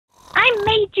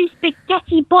made you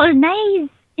spaghetti bolognese,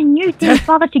 and you didn't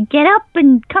bother to get up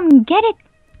and come and get it.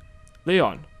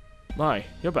 Leon, my,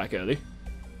 you're back early.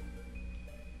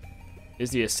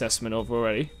 Is the assessment over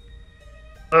already?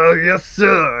 Yes,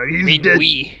 sir. He's dead.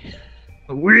 We.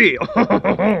 Your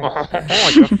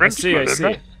I friend's see, I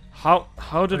see. How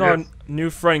did our new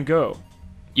friend go?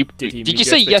 Did he you meet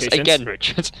say your yes expectations? again,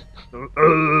 Richard?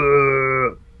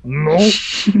 No.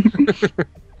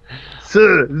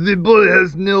 Sir, the boy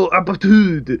has no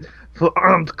aptitude for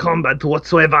armed combat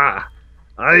whatsoever.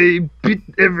 I beat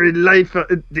every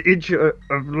inch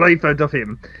of life out of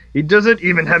him. He doesn't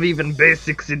even have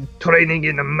basics in training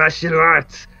in martial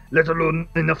arts, let alone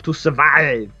enough to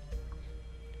survive.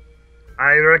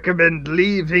 I recommend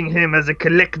leaving him as a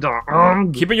collector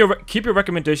armed. Keep your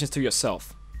recommendations to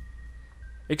yourself.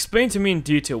 Explain to me in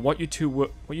detail what the two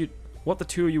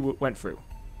of you went through.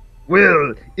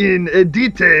 Well, in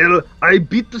detail, I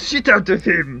beat the shit out of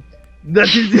him. That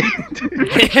is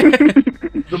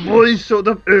it. The boy showed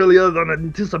up earlier than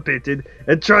anticipated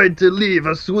and tried to leave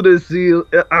as soon as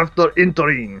after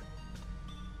entering.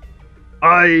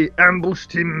 I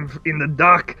ambushed him in the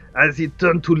dark as he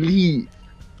turned to leave.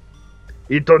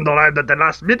 He turned around at the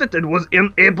last minute and was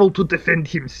unable to defend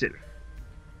himself.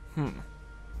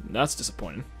 That's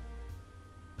disappointing.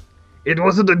 It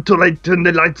wasn't until I turned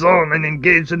the lights on and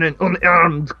engaged in an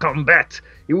unarmed combat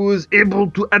he was able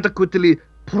to adequately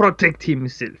protect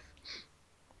himself.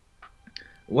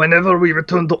 Whenever we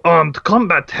return to armed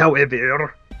combat,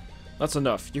 however... That's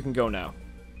enough. You can go now.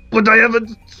 But I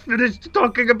haven't finished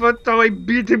talking about how I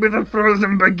beat him with a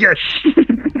frozen baguette.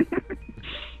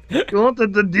 You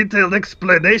wanted a detailed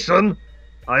explanation?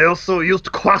 I also used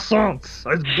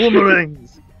croissants as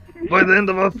boomerangs. By the end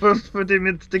of our first 30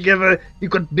 minutes together, he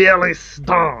could barely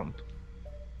stand.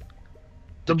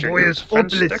 The boy is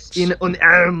hopeless in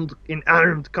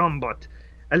armed combat.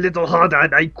 A little harder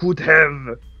than I could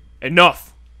have.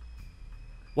 Enough!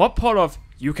 What part of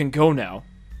 "you can go now"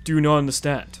 do you not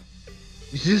understand?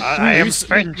 I am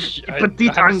French. I haven't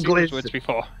seen those words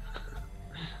before.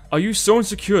 Are you so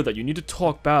insecure that you need to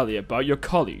talk badly about your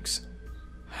colleagues?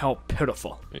 How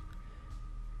pitiful.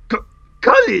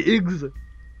 Colleagues?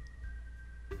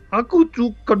 How could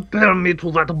you compare me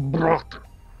to that brat?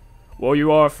 Well,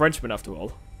 you are a Frenchman after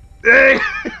all.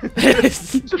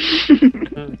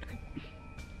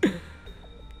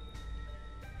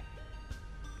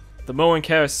 The moment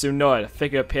Karis soon nodded, a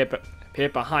figure appeared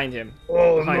behind him.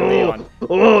 Behind Leon.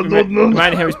 Oh, no.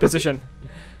 Reminding him his position.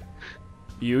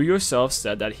 You yourself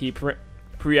said that he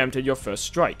preempted your first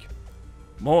strike.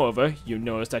 Moreover, you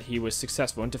noticed that he was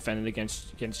successful in defending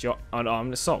against your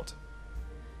unarmed assault.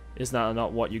 Is that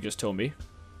not what you just told me?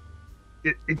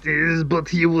 It is, but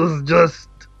he was just...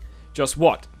 Just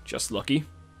what? Just lucky?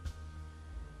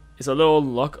 Is a little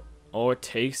luck all it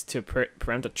takes to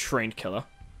preempt a trained killer?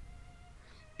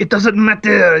 It doesn't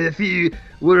matter if he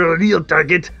were a real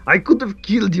target. I could have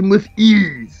killed him with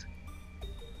ease.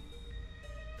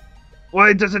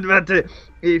 Why does it matter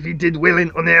if he did well in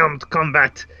unarmed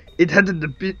combat? If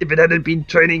it hadn't been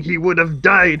training, he would have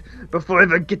died before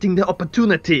ever getting the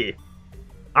opportunity.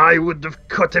 I would have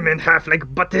cut him in half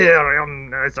like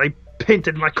butter as I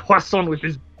painted my croissant with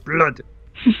his blood.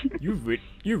 You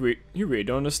really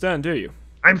don't understand, do you?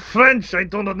 I'm French. I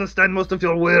don't understand most of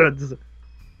your words.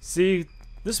 See,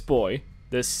 this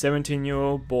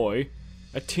 17-year-old boy,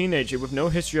 a teenager with no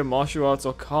history of martial arts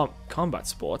or combat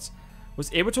sports,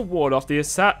 was able to ward off the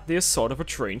assault of a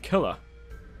trained killer.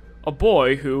 A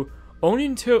boy who,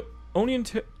 until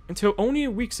only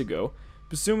weeks ago,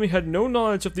 presumably had no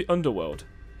knowledge of the underworld.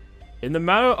 In the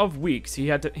matter of weeks, he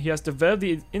has developed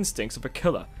the instincts of a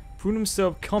killer, proven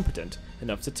himself competent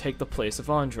enough to take the place of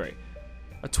Andre,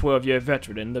 a 12-year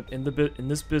veteran in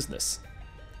this business.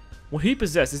 What he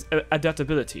possesses is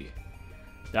adaptability.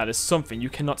 That is something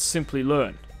you cannot simply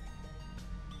learn.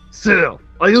 Sir,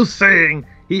 are you saying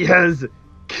he has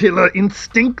killer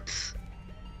instincts?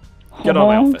 Get out of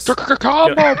my office.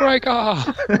 Combo breaker!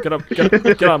 Get out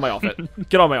of my office.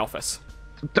 Get out of my office.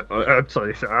 I'm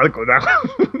sorry, sir. I'll go now.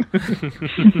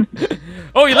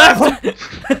 Oh, he left!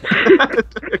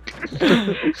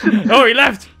 Oh, he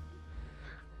left!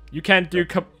 You can't do...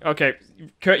 Okay,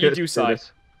 Kurt, you do side.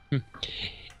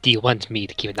 Do you want me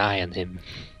to keep an eye on him?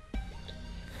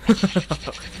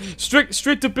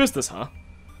 Straight to business, huh?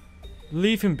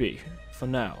 Leave him be, for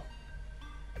now.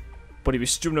 But if he's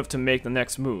stupid enough to make the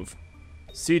next move,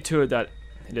 see to it that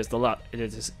it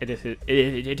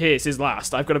is his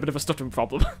last. I've got a bit of a stuttering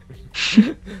problem.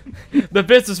 The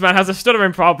businessman has a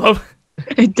stuttering problem.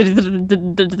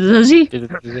 Does he?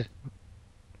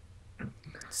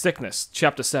 Sickness,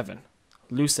 Chapter 7.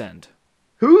 Loose End.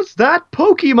 Who's that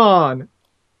Pokemon?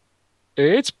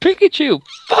 It's Pikachu!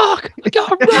 Fuck! I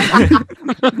got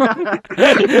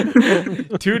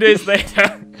run! 2 days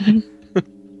later,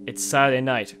 it's Saturday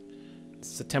night,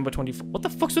 September 24th. What the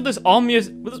fuck's with this ominous?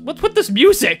 What's with this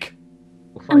music?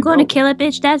 I'm going to kill a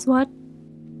bitch, that's what.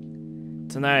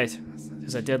 Tonight,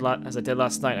 as I did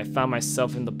last night, I found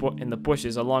myself in the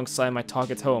bushes alongside my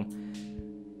target's home.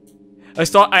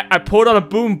 I pulled out a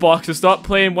boombox and started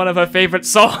playing one of her favorite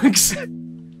songs.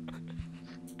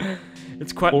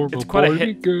 It's quite a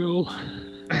hit. Girl.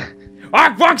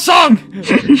 Ah, wrong song!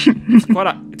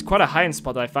 It's quite a hiding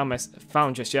spot that I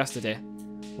found just yesterday.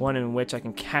 One in which I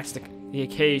can catch the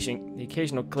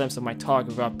occasional glimpse of my target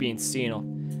without being seen or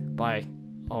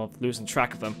losing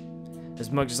track of them. As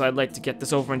much as I'd like to get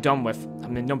this over and done with,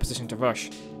 I'm in no position to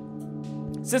rush.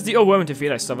 Since the overwhelming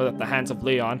defeat I suffered at the hands of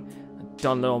Leon, I've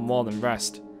done little more than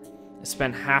rest. I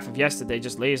spent half of yesterday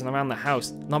just lazing around the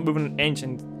house, not moving an inch,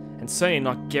 and certainly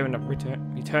not giving a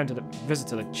return to the visit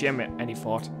to the gym any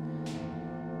thought.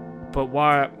 But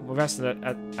while I rested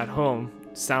at home,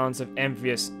 sounds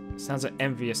envious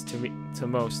to me to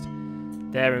most.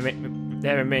 There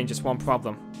remained just one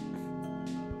problem.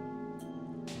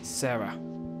 Sarah.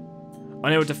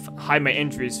 Unable to hide my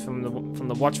injuries from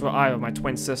the watchful eye of my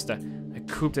twin sister, I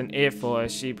cooped an earful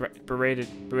as she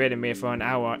berated me for an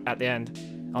hour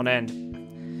on end.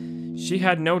 She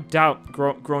had no doubt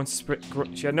grown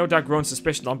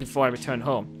suspicion long before I returned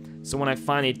home. So when I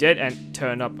finally did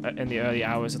turn up in the early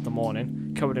hours of the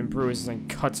morning, covered in bruises and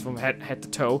cuts from head to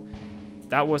toe,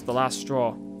 that was the last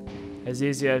straw. As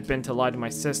easy as it had been to lie to my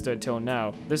sister until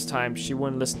now, this time she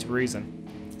wouldn't listen to reason.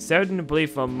 Sarah didn't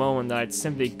believe for a moment that I'd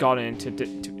simply gotten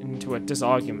into a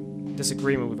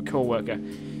disagreement with a co-worker.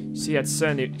 She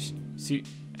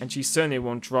certainly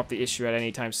won't drop the issue at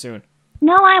any time soon.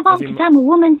 No, I won't, because I'm a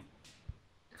woman.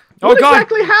 What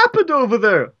exactly happened over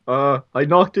there? I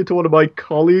knocked into one of my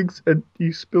colleagues and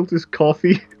he spilled his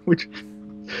coffee, which...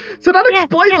 So that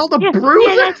explains all the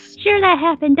bruises? Yeah, sure that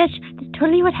happened. That's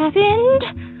totally what happened.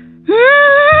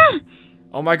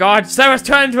 Oh my god, Sarah's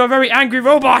turned into a very angry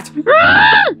robot!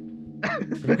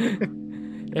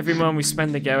 Every moment we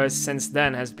spent together since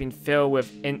then has been filled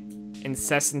with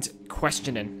incessant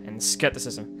questioning and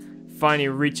skepticism, finally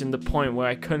reaching the point where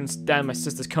I couldn't stand my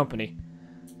sister's company.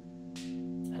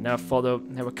 I never thought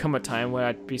there would come a time where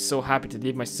I'd be so happy to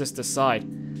leave my sister's side,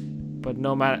 but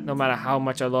no matter how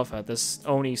much I love her, there's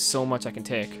only so much I can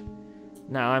take.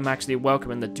 Now I'm actually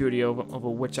welcoming the duty over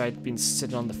which I'd been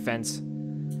sitting on the fence.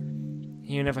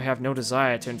 Even if I have no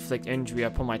desire to inflict injury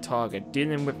upon my target,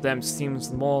 dealing with them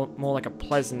seems more like a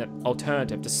pleasant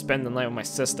alternative to spend the night with my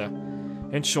sister.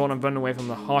 In short, I'm running away from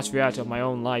the harsh reality of my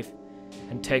own life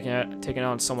and taking it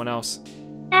on someone else.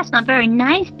 That's not very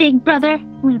nice, big brother.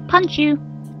 I'm gonna punch you.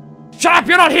 Shut up!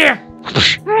 You're not here!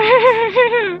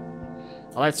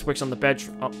 A light switched on the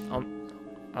bedroom.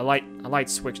 A light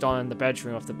switched on in the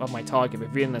bedroom of my target,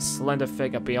 revealing a slender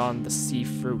figure beyond the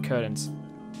see-through curtains.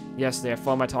 Yesterday, I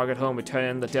followed my target home,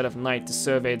 returning in the dead of night to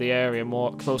survey the area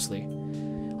more closely.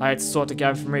 I had sought to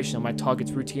gather information on my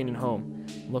target's routine and home,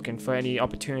 looking for any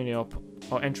opportunity or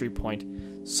entry point,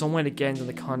 somewhere to get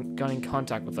in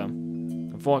contact with them.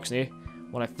 Unfortunately,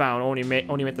 what I found only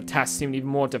made the task seem even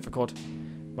more difficult.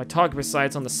 My target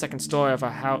resides on the second story of a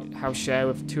house share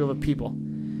with 2 other people.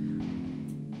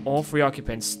 All 3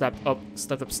 occupants slept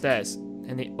upstairs,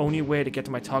 and the only way to get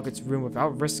to my target's room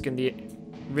without risking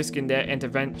their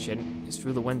intervention is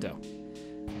through the window.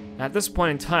 At this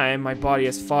point in time, my body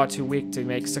is far too weak to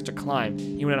make such a climb.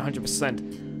 Even at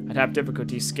 100%, I'd have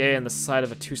difficulty scaling the side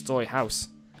of a 2-story house.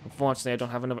 Unfortunately, I don't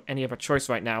have any other choice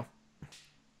right now.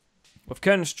 With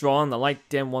curtains drawn and the light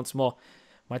dim once more,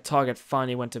 my target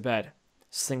finally went to bed,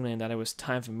 signaling that it was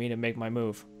time for me to make my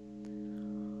move.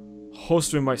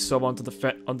 Holstering myself onto the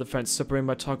fence, separating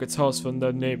my target's house from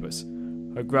their neighbors,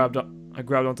 I grabbed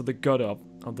onto the gutter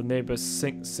of the neighbor's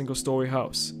single-story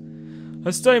house.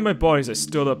 I studied my body as I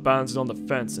stood up balanced on the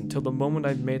fence until the moment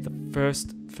I made the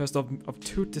first of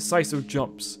 2 decisive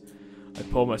jumps. I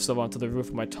pulled myself onto the roof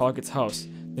of my target's house,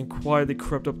 then quietly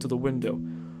crept up to the window,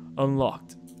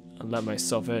 unlocked, and let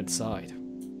myself inside.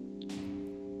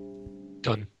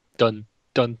 Dun dun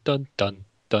dun dun dun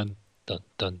dun dun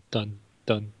dun dun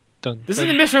dun dun. This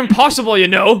isn't Mission Impossible, you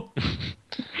know.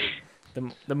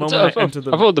 The moment I entered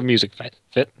the... I thought the music fit.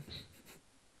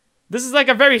 This is like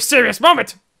a very serious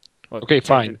moment! Well, okay,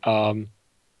 fine. Dun,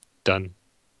 dun,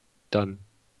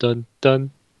 dun, dun,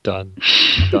 dun, dun,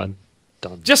 dun.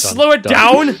 Just slow it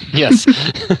down! Yes.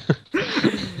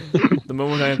 The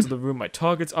moment I entered the room, my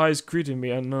target's eyes greeted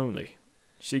me unknowingly.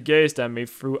 She gazed at me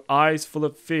through eyes full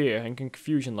of fear and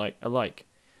confusion alike.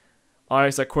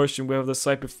 Eyes that questioned whether the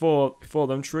sight before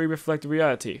them truly reflected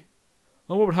reality,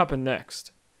 or what would happen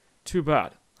next. Too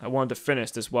bad. I wanted to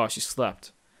finish this while she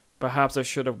slept. Perhaps I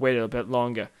should have waited a bit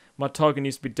longer. My target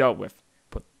needs to be dealt with,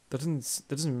 but that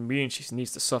doesn't mean she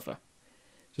needs to suffer.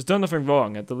 She's done nothing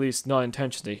wrong, at the least not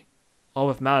intentionally, or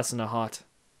with malice in her heart.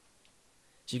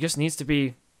 She just needs to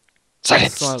be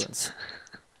silenced.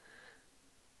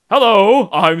 Hello,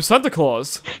 I'm Santa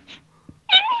Claus.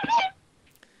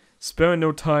 Sparing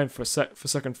no time for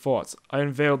second thoughts, I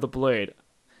unveiled the blade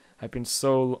I'd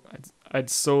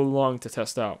so long to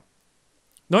test out.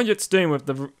 Not yet stained with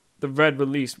the red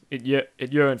release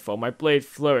it yearned for, my blade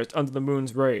flourished under the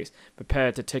moon's rays,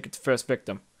 prepared to take its first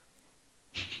victim.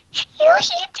 You're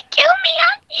here to kill me,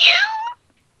 aren't you?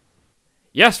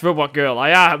 Yes, robot girl, I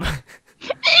am.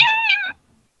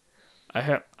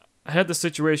 Had the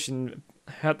situation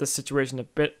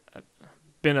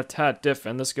been a tad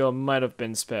different, this girl might have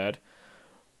been spared.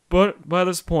 But by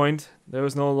this point, that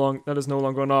is no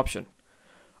longer an option.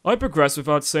 I progressed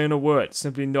without saying a word,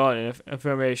 simply nodding in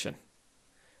affirmation.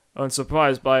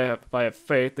 Unsurprised by her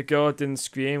fate, the girl didn't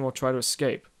scream or try to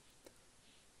escape.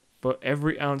 But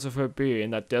every ounce of her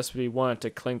being that desperately wanted to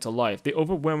cling to life, the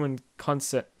overwhelming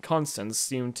constant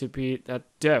seemed to be that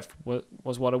death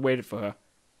was what awaited for her.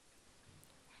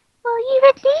 Will you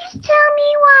at least tell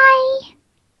me why?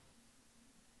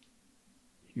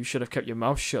 You should have kept your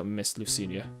mouth shut, Miss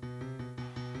Lucinia.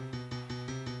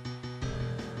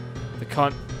 The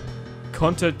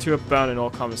content to abound in all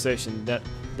conversation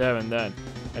there and then.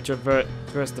 I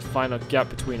traversed the final gap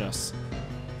between us.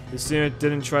 Lucinia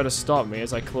didn't try to stop me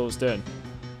as I closed in,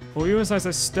 or even as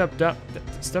I stepped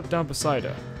down beside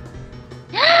her.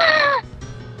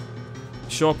 A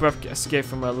short breath escaped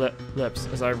from her lips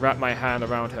as I wrapped my hand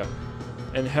around her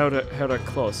and held her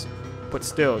close, but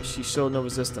still she showed no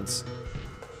resistance.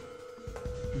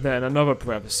 Then another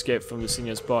breath escaped from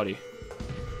Lucinia's body,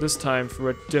 this time through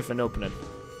a different opening.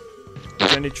 I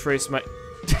gently traced my...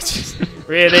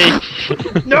 Really?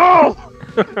 No!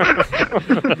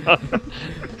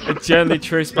 I gently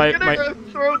traced my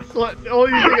throat slit. All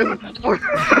you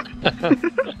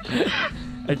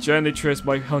I gently traced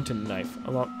my hunting knife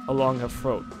along her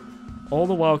throat, all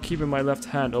the while keeping my left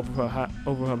hand over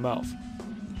her mouth.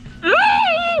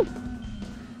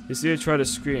 Lucia tried to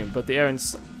scream, but the air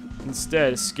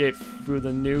instead escaped through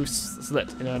the new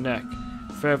slit in her neck,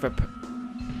 further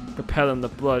propelling the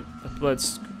blood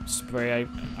spray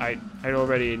I'd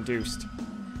already induced.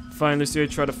 Finally, Lucia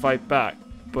tried to fight back,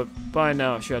 but by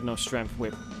now she had no strength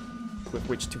with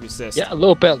which to resist. Yeah, a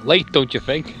little bit late, don't you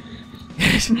think?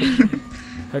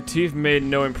 Her teeth made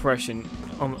no impression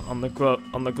on the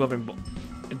gloving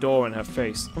door in her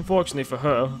face. Unfortunately for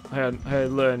her, I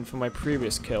had learned from my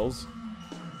previous kills: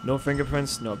 no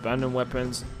fingerprints, no abandoned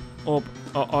weapons, or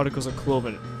articles of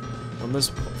clothing from this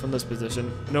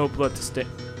position. No blood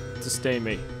to stain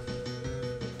me.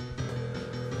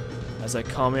 As I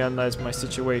calmly analyzed my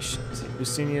situation,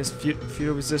 Lucinia's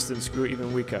futile resistance grew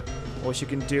even weaker. All she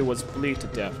can do was bleed to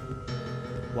death,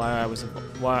 while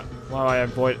I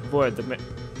avoided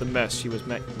the mess she was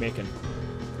making.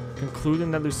 Concluding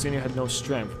that Lucinia had no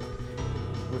strength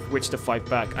with which to fight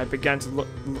back, I began to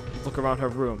look around her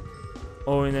room,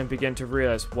 and then began to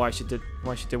realize why she did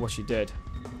what she did.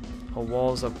 Her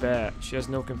walls are bare. She has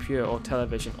no computer or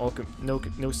television or no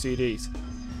CDs,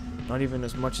 not even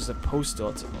as much as a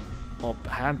poster or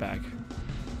handbag.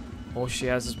 All she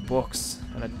has is books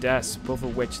and a desk, both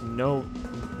of which no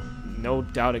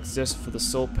doubt exist for the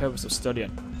sole purpose of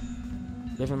studying.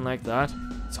 Living like that,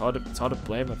 it's hard to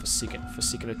blame her for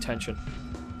seeking attention.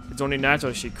 It's only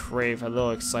natural she crave a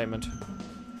little excitement.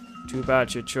 Too bad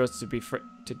she chose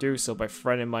to do so by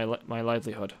threatening my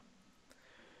livelihood.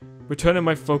 Returning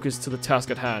my focus to the task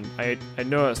at hand, I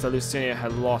noticed that Lucinia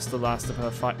had lost the last of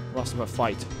her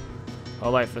fight. Her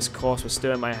lifeless corpse was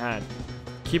still in my hand,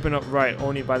 keeping upright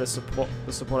only by the support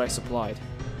I supplied.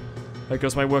 I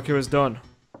guess my work here is done.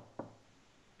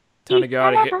 Time to get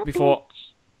out of here before...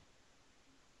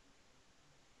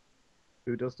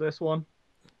 Who does this one?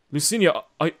 Lucinia,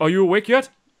 are you awake yet?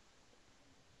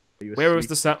 Are you Where was asleep,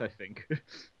 the sound? I think.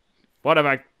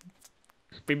 Whatever.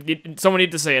 Someone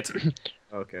need to say it.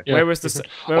 Okay. Yeah. Where was the...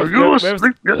 Are you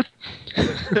asleep yet?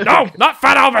 No, not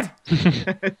Fat Albert!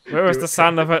 Where was the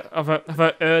sound of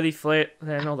her early flight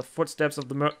and all the footsteps of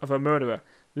her murderer?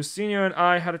 Lucinia and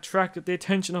I had attracted the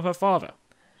attention of her father.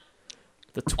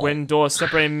 The twin doors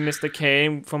separating Mr.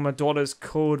 Kane from her daughter's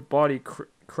cold body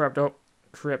crept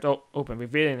open,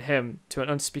 revealing him to an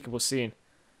unspeakable scene.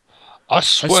 I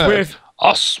swear,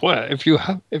 if you're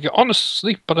honest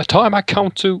asleep by the time I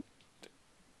count to...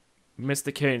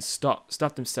 Mr. Kane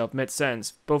stopped himself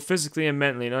mid-sentence, both physically and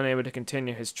mentally, and unable to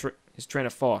continue his train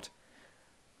of thought.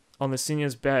 on the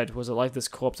senior's bed was a lifeless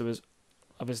corpse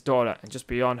of his daughter, and just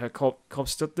beyond her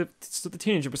corpse stood the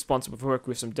teenager responsible for her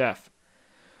gruesome death.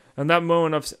 And that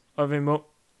moment of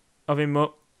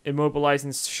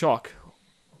immobilizing shock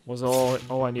was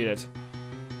all I needed.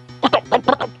 I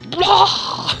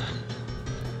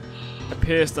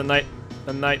pierced the night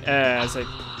air as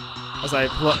I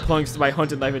plunged my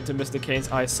hunting knife into Mr. Kane's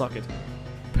eye socket,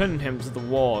 pinning him to the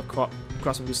wall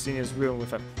across from the senior's room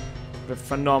with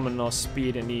phenomenal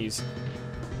speed and ease.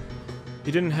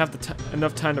 He didn't have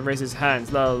enough time to raise his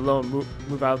hands, let alone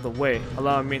move out of the way,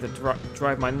 allowing me to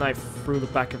drive my knife through the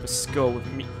back of his skull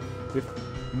with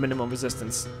minimum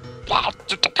resistance. I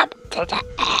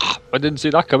didn't see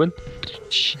that coming.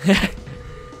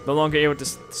 No longer able to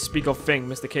speak or think,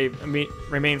 Mr. K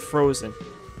remained frozen,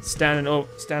 standing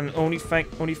only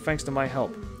thanks to my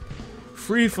help.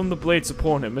 Free from the blade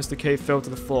supporting him, Mr. K fell to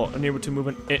the floor, unable to move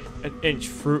an inch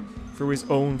through his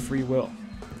own free will.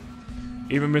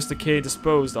 Even Mr. K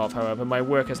disposed of, however, my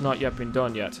work has not yet been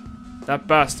done yet. That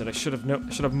bastard, I should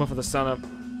have muffled the sound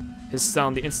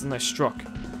the instant I struck.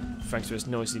 Thanks to his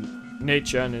noisy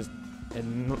nature and his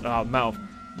mouth,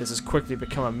 this has quickly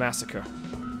become a massacre.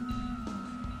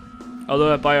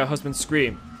 Alerted by her husband's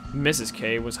scream, Mrs.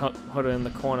 K was huddled in the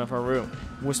corner of her room,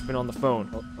 whispering on the phone.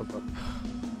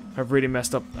 I've really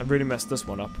messed this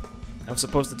one up. I was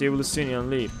supposed to deal with the senior and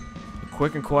leave. A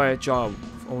quick and quiet job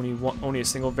with only a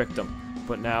single victim.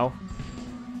 But now...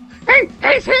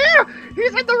 He's here!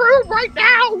 He's in the room right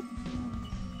now!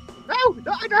 No,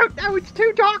 I don't know, it's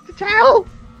too dark to tell!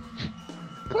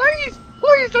 Please,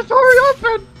 just hurry up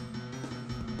and...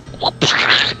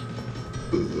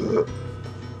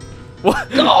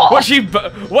 What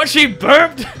she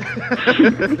burped?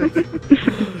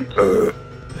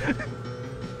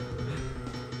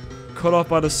 Cut off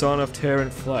by the sun of tearing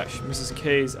flesh, Mrs.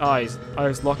 K's eyes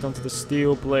locked onto the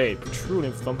steel blade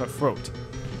protruding from her throat.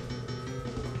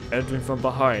 Entering from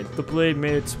behind, the blade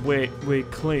made its way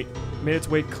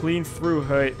clean through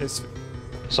her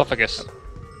esophagus.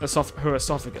 Her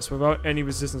esophagus without any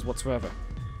resistance whatsoever.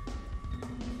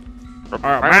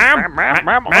 Ma'am,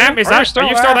 are you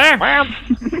still there? Ma'am.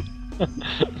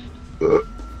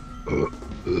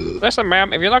 Listen,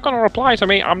 ma'am, if you're not going to reply to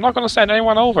me, I'm not going to send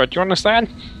anyone over. Do you understand?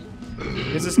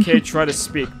 Mrs. K tried to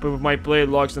speak, but with my blade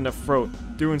lodged in her throat,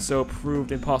 doing so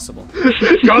proved impossible.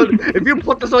 God, if you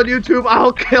put this on YouTube,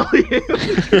 I'll kill you.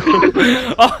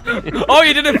 Oh,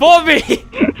 you did it for me!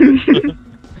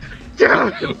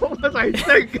 What was I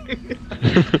thinking?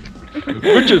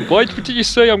 Richard, why did you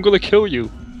say I'm going to kill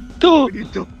you?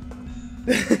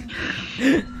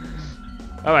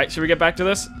 Alright, should we get back to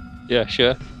this? Yeah,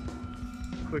 sure.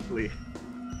 Quickly.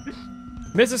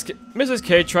 Mrs.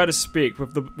 K tried to speak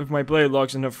with my blade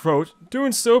lodged in her throat.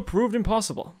 Doing so proved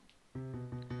impossible.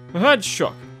 Her head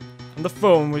shook, and the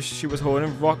phone which she was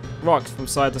holding rocked from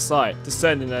side to side,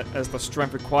 descending as the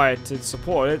strength required to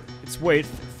support its weight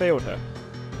failed her.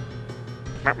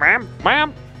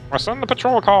 Ma'am, we're sending the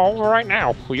patrol car over right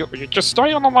now. You just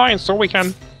stay on the line so we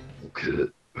can...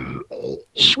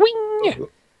 Swing!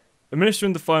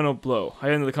 Administering the final blow, I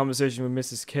ended the conversation with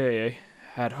Mrs. K.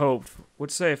 had hoped would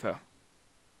save her.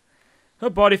 Her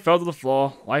body fell to the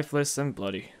floor, lifeless and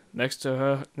bloody, next to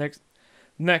her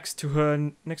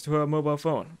mobile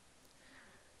phone.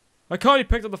 I calmly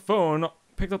picked up the phone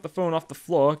off the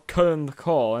floor, cutting the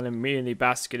call, and immediately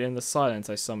basked in the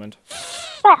silence I summoned.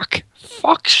 Fuck!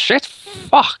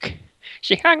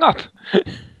 She hung up.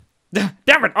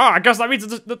 Damn it! Oh, I guess that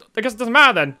means it doesn't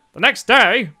matter then. The next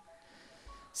day,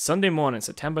 Sunday morning,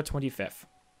 September 25th.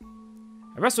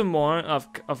 A restful morning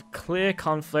of clear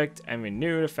conflict and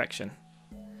renewed affection.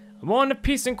 A morning of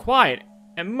peace and quiet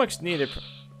and much needed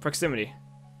proximity.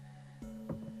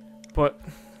 But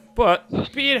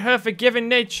be it her forgiving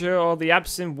nature or the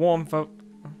absent warmth of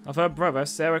her brother,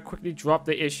 Sarah quickly dropped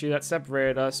the issue that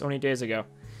separated us only days ago.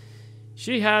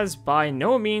 She has by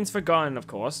no means forgotten, of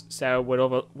course. Sarah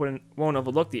won't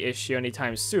overlook the issue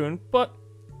anytime soon, but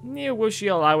neither will she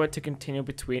allow it to continue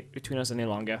between us any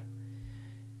longer.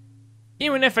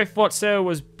 Even if I thought Sarah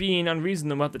was being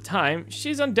unreasonable at the time,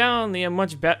 she's undoubtedly a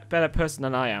much better person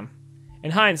than I am. In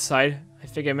hindsight, I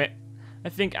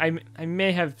think I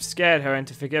may have scared her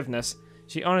into forgiveness.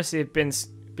 She honestly had been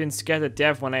scared to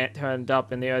death when I turned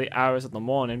up in the early hours of the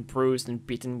morning, bruised and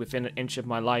beaten within an inch of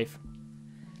my life.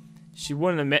 She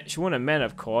wouldn't admit,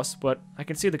 of course, but I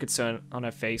can see the concern on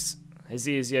her face, as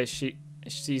easy as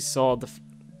she saw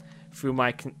through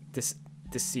my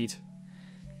deceit.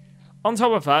 On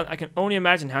top of that, I can only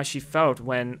imagine how she felt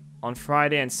when, on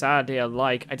Friday and Saturday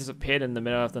alike, I disappeared in the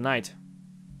middle of the night.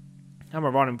 I'm a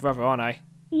rotten brother, aren't I?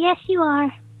 Yes, you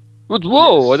are.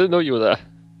 Whoa, I didn't know you were there.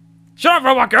 Shut up,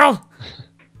 robot girl!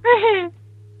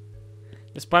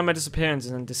 Despite my disappearance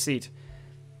and deceit,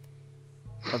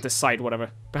 or deceit, whatever.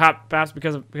 Perhaps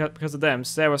because of them,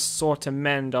 Sarah sought to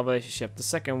mend our relationship. The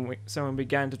second we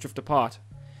began to drift apart.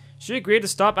 She agreed to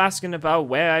stop asking about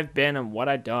where I've been and what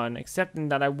I'd done, accepting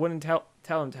that I wouldn't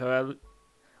tell him to her,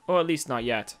 or at least not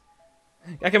yet.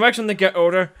 I can imagine the get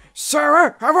older.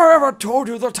 Sarah, have I ever told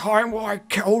you the time where I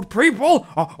killed people?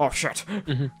 Oh shit.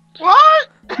 What?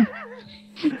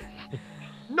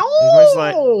 No!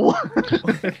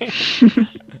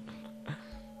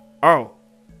 Oh,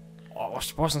 I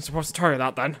wasn't supposed to tell you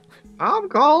that then. I'm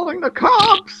calling the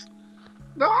cops!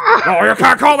 Ah! No, you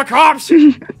can't call the cops!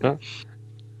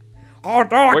 Oh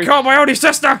no, I killed my only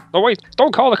sister! No, wait,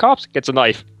 don't call the cops. Gets a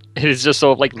knife. It is just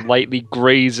sort of like lightly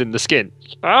grazing the skin.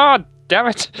 Ah, damn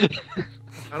it.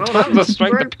 I don't have the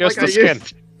strength to pierce the skin.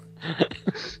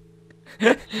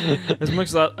 As much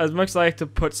as I like to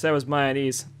put Sarah's mind at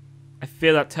ease, I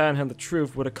fear that telling her the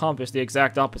truth would accomplish the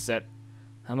exact opposite.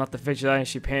 I'm not the vigilante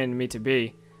she painted me to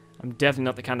be. I'm definitely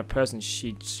not the kind of person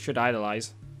she should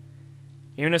idolize.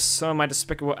 Even if some of my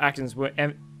despicable actions would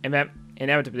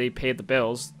inevitably pay the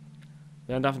bills,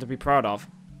 they're nothing to be proud of.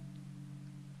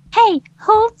 Hey,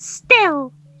 hold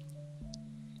still.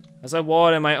 As I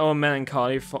wallowed in my own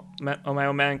melancholy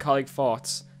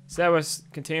thoughts, Sarah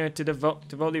continued to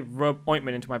devoutly rub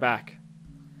ointment into my back.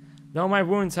 Though my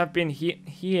wounds have been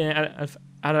healing at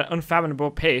an unfathomable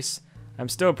pace, I'm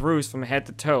still bruised from head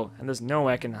to toe, and there's no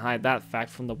way I can hide that fact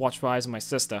from the watchful eyes of my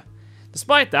sister.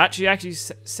 Despite that, she actually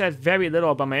said very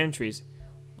little about my injuries,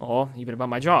 or even about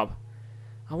my job.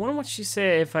 I wonder what she'd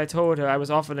say if I told her I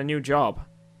was offered a new job.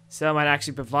 Sarah might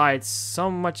actually provide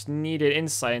some much needed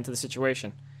insight into the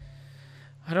situation.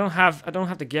 I don't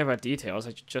have to give her details,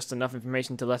 just enough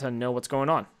information to let her know what's going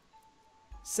on.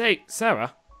 Say,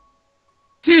 Sarah.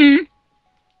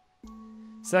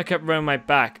 Sarah kept rubbing my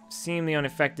back, seemingly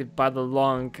unaffected by the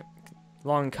long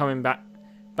coming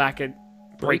back at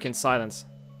break in silence.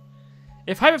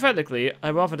 If hypothetically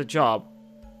I were offered a job,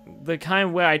 the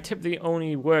kind where I typically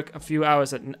only work a few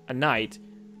hours a night,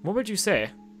 what would you say?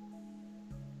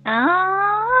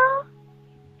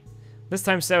 This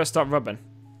time Sarah stopped rubbing.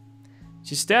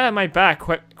 She stared at my back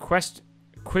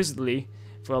quizzically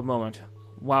for a moment,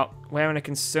 while wearing a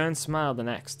concerned smile the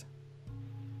next.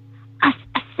 A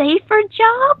safer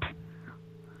job?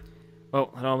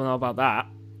 Well, I don't know about that.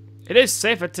 It is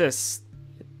safer to... Is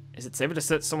it safer to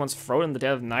slit someone's throat in the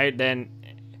dead of night than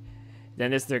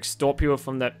is to extort people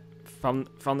from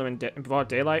them in broad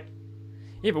daylight?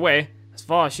 Either way, as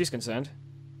far as she's concerned,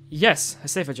 yes, a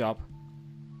safer job.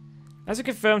 As I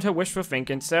confirmed her wishful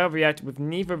thinking, Sarah reacted with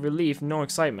neither relief nor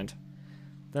excitement.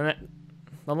 Then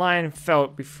the line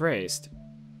felt rehearsed,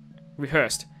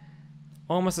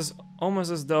 almost as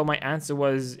though my answer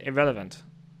was irrelevant.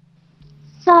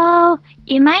 So,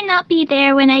 you might not be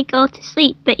there when I go to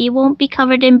sleep, but you won't be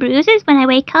covered in bruises when I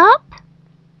wake up?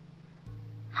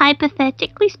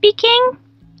 Hypothetically speaking?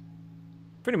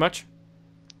 Pretty much.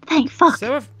 Thank fuck.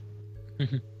 Sarah...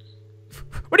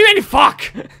 What do you mean, fuck?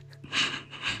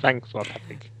 Thank fuck, I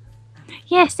think.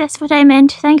 Yes, that's what I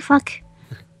meant. Thank fuck.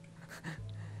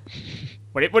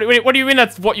 What do you mean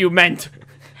that's what you meant?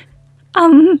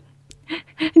 Don't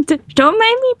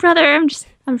mind me, brother.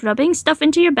 I'm rubbing stuff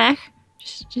into your back.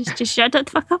 Just shut the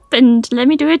fuck up and let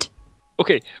me do it.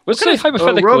 Okay, let's say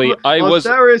hypothetically I was...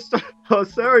 Sarah, you're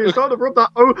starting to rub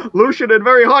that lotion in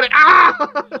very hard.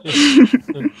 Ah!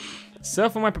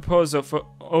 Sarah for my proposal for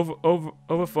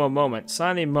over for a moment,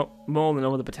 silently mulling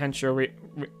over the potential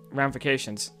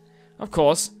ramifications. Of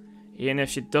course, even if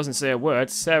she doesn't say a word,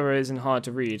 Sarah isn't hard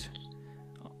to read.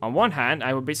 On one hand,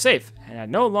 I would be safe, and I'd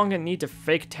no longer need to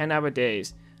fake 10-hour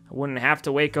days. I wouldn't have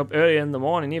to wake up early in the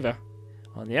morning either.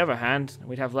 On the other hand,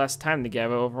 we'd have less time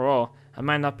together overall. I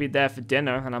might not be there for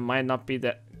dinner, and I might not be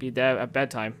there at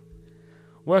bedtime.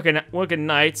 Working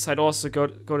nights, I'd also go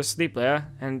to sleep later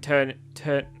and turn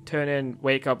in,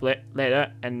 wake up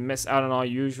later, and miss out on our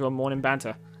usual morning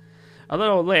banter. A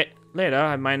little later,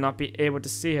 I might not be able to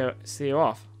see her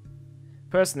off.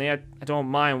 Personally, I don't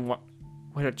mind what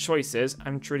her choice is.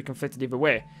 I'm truly conflicted either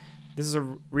way. This is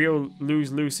a real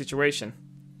lose-lose situation.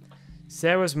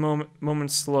 Sarah's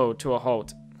moment slowed to a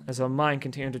halt as her mind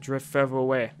continued to drift further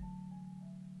away.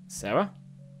 Sarah?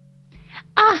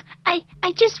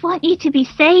 I just want you to be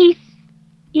safe.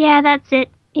 Yeah, that's it.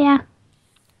 Yeah.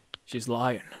 She's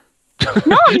lying.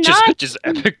 No, I'm not. Just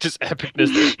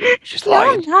epicness. She's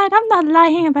lying. No, I'm not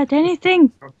lying about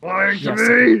anything. Lying to Yes,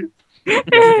 me! Yes,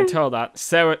 I can tell that.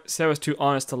 Sarah's too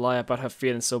honest to lie about her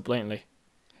feelings so blatantly.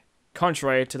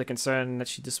 Contrary to the concern that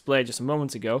she displayed just a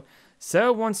moment ago,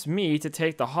 Sarah wants me to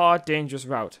take the hard, dangerous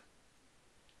route.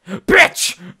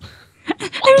 Bitch!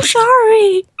 I'm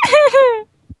sorry.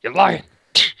 You're lying.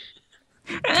 To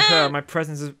her, my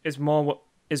presence is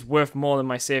worth more than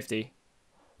my safety.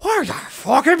 What a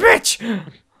fucking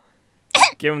bitch!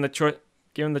 Given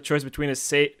the choice between a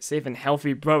safe and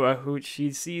healthy brother who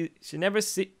she never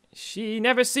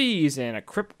sees, and a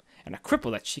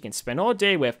cripple that she can spend all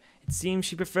day with, it seems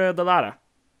she preferred the latter.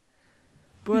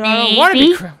 But I don't want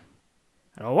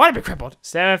to be crippled.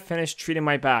 Sarah finished treating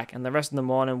my back, and the rest of the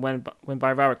morning went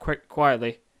by rather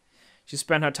quietly. She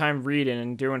spent her time reading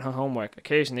and doing her homework,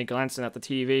 occasionally glancing at the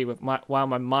TV while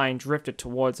my mind drifted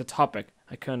towards a topic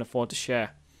I couldn't afford to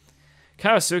share.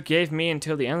 Karasu gave me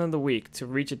until the end of the week to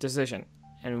reach a decision,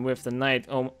 and with the night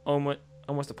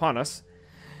almost upon us,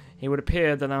 it would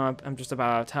appear that I'm just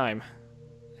about out of time.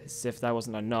 As if that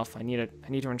wasn't enough, I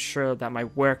need to ensure that my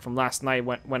work from last night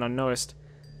went unnoticed.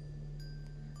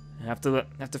 After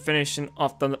finishing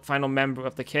off the final member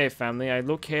of the cave family, I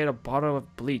located a bottle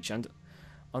of bleach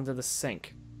under the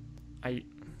sink,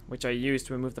 which I used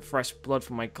to remove the fresh blood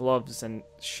from my gloves and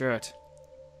shirt.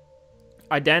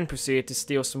 I then proceeded to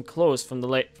steal some clothes from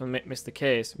Mr.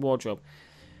 K's wardrobe,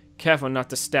 careful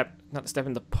not to step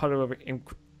in the puddle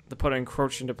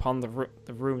encroaching upon the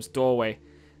room's doorway.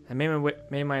 I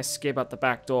made my escape out the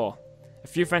back door. A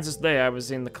few fences later, I was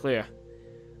in the clear.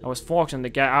 I was fortunate to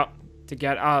get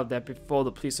out of there before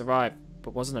the police arrived,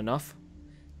 but wasn't enough.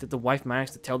 Did the wife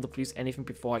manage to tell the police anything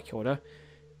before I killed her?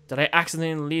 Did I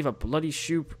accidentally leave a bloody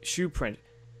shoe print?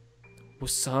 Will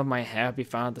some of my hair be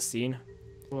found at the scene?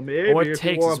 Well, maybe if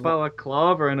you wore a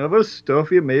balaclava and other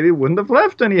stuff, you maybe wouldn't have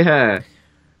left any hair.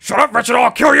 Shut up, Richard, or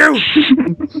I'll kill you!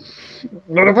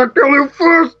 Not if I kill you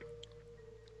first!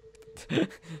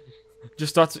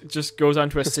 just goes on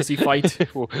to a sissy fight.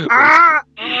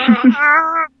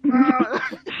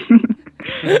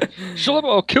 Shut up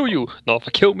or I'll kill you. Not if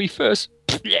I kill me first.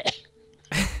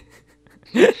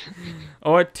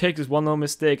 All it takes is one little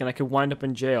mistake and I could wind up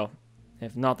in jail.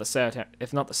 If not the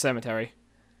cemetery.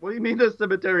 What do you mean the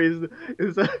cemetery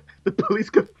is the police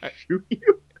could shoot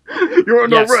you? You're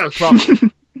on arrest!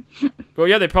 Well,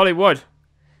 yeah, they probably would.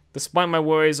 Despite my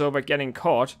worries over getting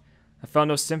caught, I felt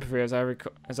no sympathy as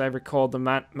I recalled the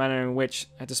manner in which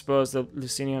I disposed of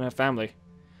Lucinia and her family.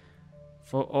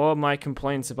 For all my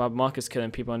complaints about Marcus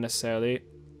killing people unnecessarily,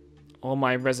 all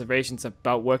my reservations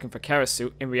about working for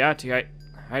Karasu, in reality,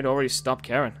 I'd already stopped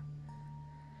caring.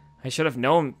 I should have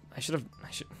known. I should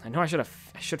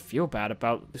feel bad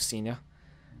about Lucinia,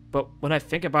 but when I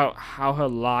think about how her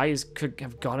lies could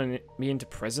have gotten me into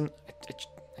prison, I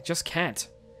just can't.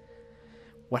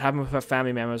 What happened with her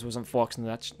family members was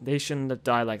unfortunate. They shouldn't have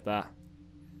died like that.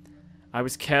 I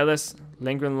was careless,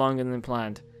 lingering longer than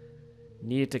planned.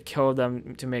 Needed to kill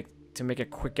them to make a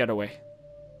quick getaway.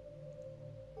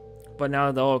 But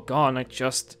now they're all gone, I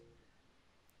just...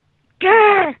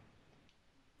 Oh,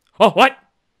 what?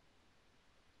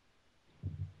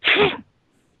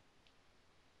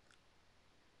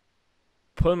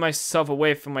 Pulling myself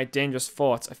away from my dangerous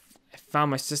thoughts, I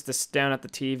found my sister staring at the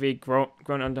TV,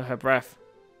 groaning under her breath.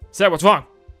 Sarah, what's wrong?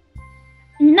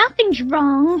 Nothing's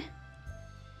wrong.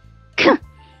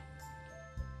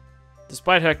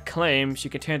 Despite her claim, she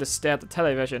continued to stare at the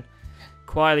television,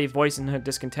 quietly voicing her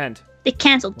discontent. They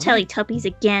cancelled Teletubbies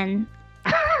again.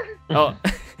 Oh,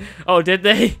 oh, did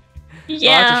they? Yeah.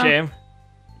 Oh, that's a shame.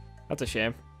 That's a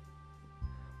shame.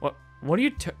 What do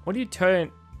you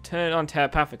turn on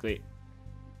telepathically?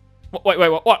 Wait,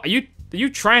 what? Are you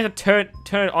trying to turn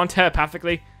it on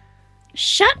telepathically?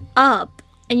 Shut up.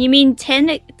 And you mean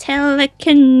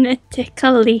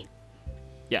telekinetically?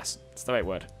 Yes, it's the right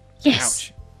word. Yes.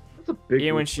 Ouch. That's a big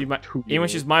Even when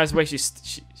she's miles away, she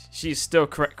still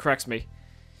corrects me. Do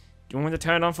you want me to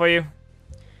turn it on for you?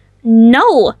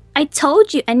 No, I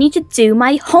told you I need to do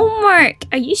my homework.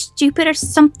 Are you stupid or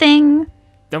something?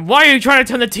 Then why are you trying to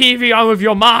turn the TV on with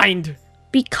your mind?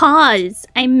 Because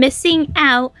I'm missing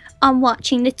out on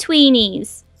watching the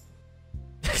tweenies.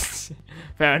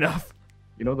 Fair enough.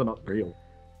 You know they're not real.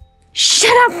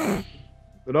 Shut up!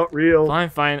 They're not real.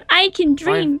 Fine. I can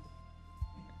dream.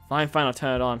 Fine, I'll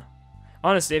turn it on.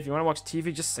 Honestly, if you want to watch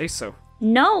TV, just say so.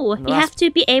 No, you have to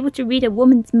be able to read a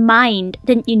woman's mind.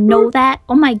 Didn't you know that?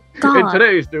 Oh my god. In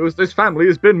today's news, this family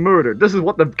has been murdered. This is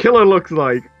what the killer looks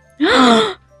like.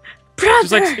 Brother!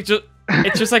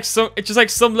 It's just like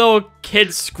some little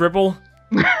kid scribble.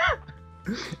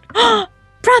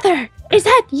 Brother, is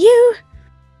that you?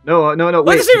 No, wait. That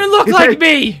doesn't even look like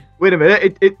me! Wait a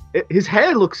minute, his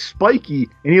hair looks spiky,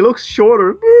 and he looks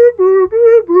shorter.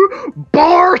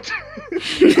 Bart!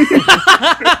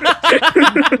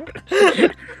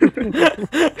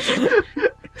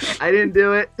 I didn't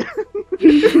do it.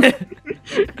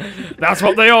 That's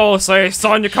what they all say,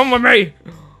 son. You come with me.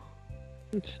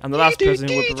 And the last person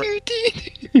who would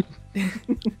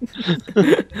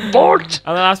Bort!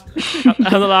 and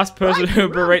the last person who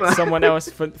would berate someone else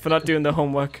for not doing the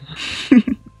homework.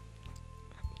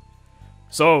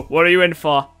 So, what are you in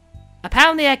for?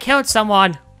 Apparently, I killed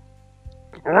someone.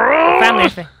 Family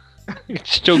thing.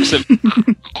 Chokes him.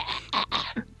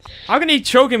 How can he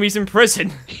choke him? He's in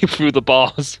prison. He threw the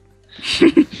bars.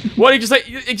 What? He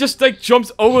just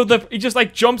jumps over the. He just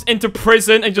like jumps into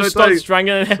prison and just starts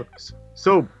strangling him.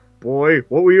 So, boy,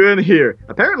 what were you in here?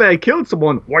 Apparently, I killed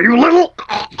someone. Why, you little?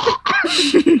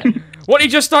 What? He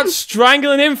just starts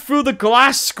strangling him through the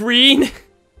glass screen.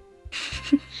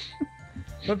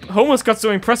 Homer's got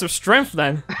some impressive strength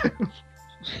then.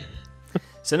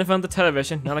 Sitting in front of the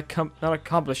television, not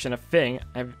accomplishing a thing,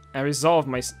 I resolved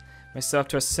myself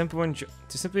to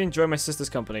simply enjoy my sister's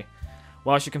company.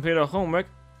 While she completed her homework,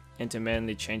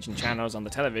 intermittently changing channels on the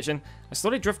television, I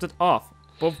slowly drifted off,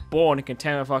 both bored and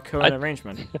content with our current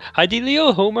arrangement. Hi,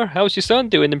 Leo, Homer. How's your son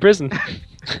doing in prison?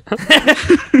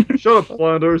 Shut up,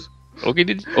 Flanders.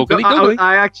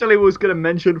 I actually was gonna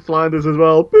mention Flanders as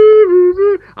well.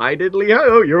 I did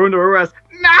Leo. You're under arrest.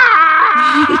 No!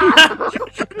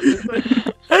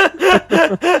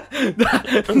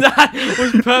 that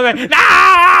was perfect.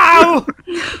 No!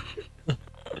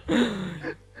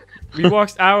 We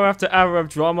watched hour after hour of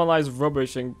dramatized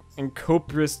rubbish and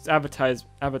copious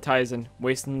advertising,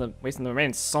 wasting the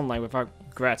remaining sunlight without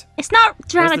regret. It's not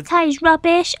dramatized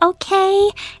rubbish, okay?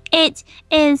 It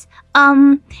is,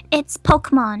 it's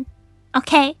Pokemon,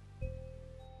 okay?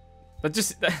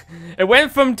 It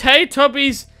went from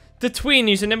Teletubbies to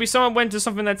Tweenies, and then someone went to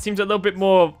something that seems a little bit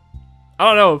more,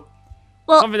 I don't know.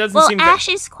 Well, Ash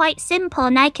is quite simple,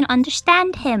 and I can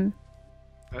understand him.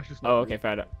 Oh, okay,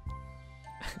 fair enough.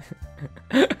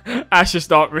 Ash is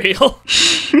not real.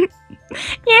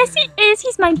 Yes, he is.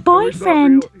 He's my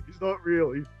boyfriend. He's not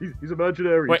real. He's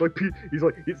imaginary. Wait.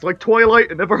 It's like Twilight.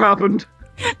 It never happened.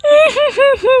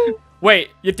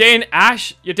 Wait, you're dating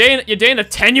Ash? You're dating a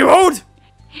 10-year-old?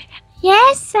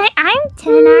 Yes, I'm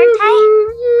 10, aren't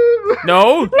I?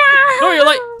 No.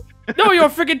 No. No, you're a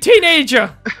freaking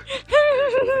teenager.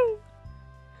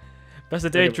 As the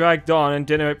day dragged on and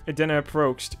dinner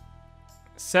approached,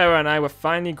 Sarah and I were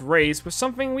finally grazed with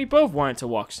something we both wanted to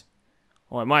watch.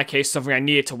 Or in my case, something I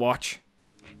needed to watch.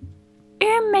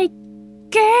 Oh my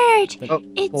god!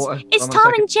 It's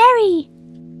Tom and Jerry!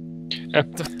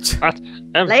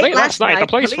 Late last night, the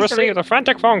police received a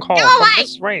frantic phone call from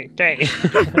this day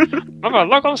of a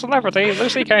local celebrity,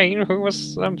 Lucy Kane, who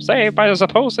was saved by a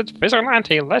supposed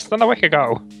vigilante less than a week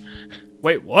ago.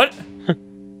 Wait, what?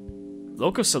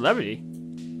 Local celebrity?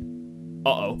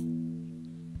 Uh-oh.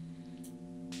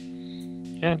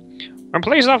 Yeah. When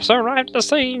police officer arrived at the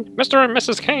scene, Mr. and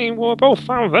Mrs. Kane were both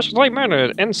found viciously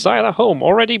murdered inside a home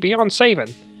already beyond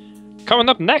saving. Coming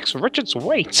up next, Richard's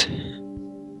weight.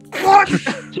 What?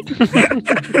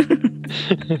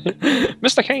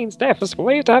 Mr. Kane's death is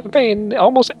believed to have been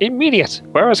almost immediate,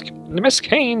 whereas Miss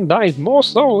Kane died more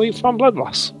slowly from blood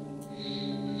loss.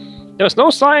 There was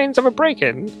no signs of a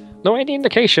break-in, nor any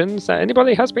indications that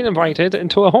anybody has been invited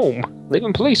into a home,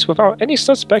 leaving police without any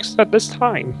suspects at this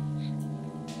time.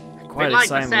 I'd like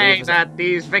to say that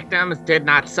these victims did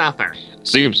not suffer.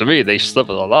 Seems to me they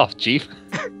suffered a lot, Chief.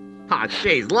 Aw,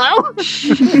 jeez, Lo!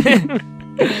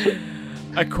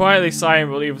 I quietly sighed in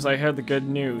relief as I heard the good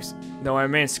news, though I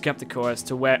remained skeptical as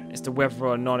to whether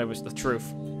or not it was the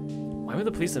truth. Why would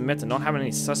the police admit to not having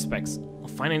any suspects, or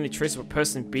find any trace of a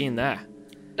person being there?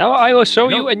 Now I will show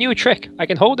you a new trick. I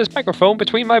can hold this microphone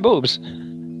between my boobs.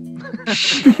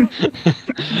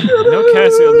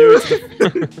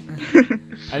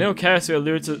 I know Karasu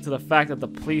alluded to the fact that the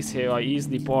police here are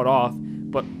easily bought off,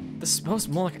 but this smells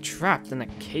more like a trap than a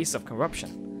case of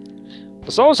corruption.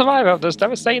 The sole survivor of this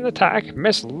devastating attack,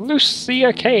 Miss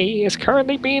Lucia Kay, is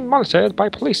currently being monitored by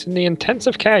police in the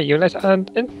intensive care unit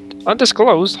and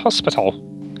undisclosed hospital.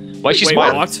 Why is she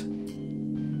smiling? What?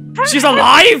 She's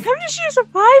alive? How did she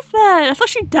survive that? I thought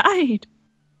she died.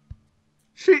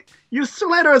 You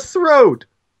slit her throat.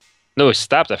 No,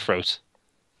 stabbed her throat.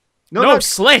 No,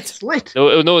 slit. Slit. No,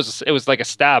 it was like a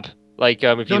stab. Like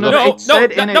if you look.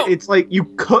 It's like you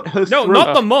cut her throat. No,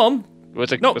 not the mum.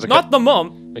 Not the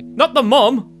mum. Not the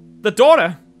mum. The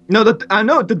daughter. No, I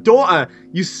know the daughter.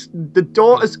 The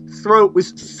daughter's throat was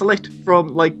slit from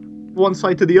like one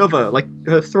side to the other. Like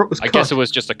her throat was cut. I guess it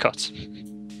was just a cut.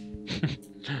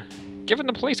 Given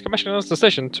the police commissioner's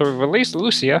decision to release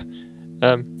Lucia,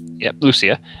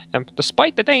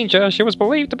 despite the danger she was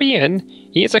believed to be in,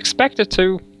 he is expected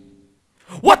to.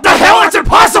 What the hell? It's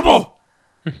impossible!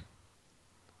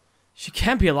 She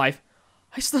can't be alive.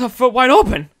 I still have foot wide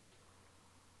open.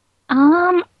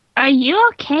 Are you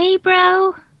okay,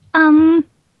 bro? Uh-oh.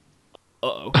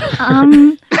 Oh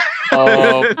god,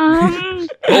 No!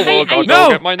 go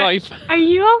get my knife. Are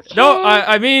you okay? No,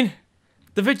 I mean,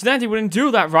 the vigilante wouldn't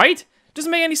do that, right?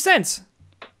 Doesn't make any sense.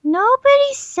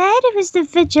 Nobody said it was the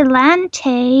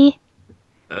vigilante.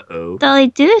 Uh-oh. Though they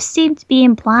do seem to be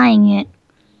implying it.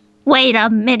 Wait a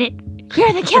minute.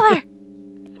 You're the killer.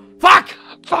 Fuck!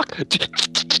 Fuck!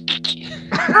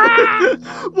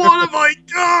 What have I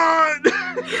done?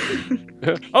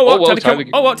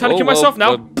 Time to kill myself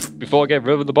now. Before I get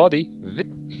rid of the body.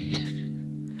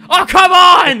 Oh, come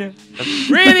on!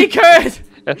 Really, Kurt?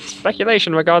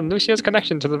 Speculation regarding Lucia's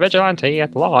connection to the vigilante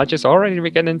at large is already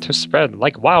beginning to spread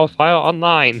like wildfire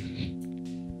online.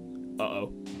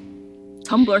 Uh-oh.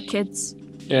 Tumblr kids.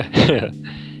 Yeah.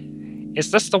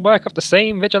 Is this the work of the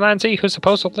same vigilante who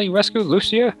supposedly rescued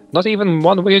Lucia not even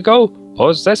 1 week ago? Or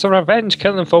is this a revenge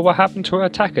killing for what happened to her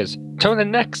attackers? Tune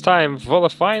in next time for the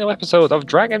final episode of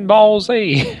Dragon Ball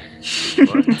Z.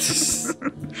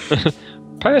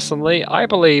 Personally, I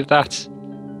believe that...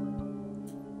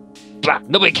 Blah,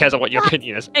 nobody cares what your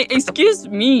opinion is. Hey, excuse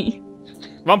me.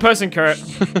 Wrong person, Kurt.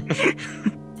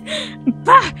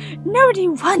 Bah! Nobody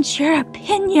wants your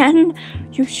opinion,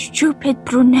 you stupid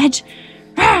brunette.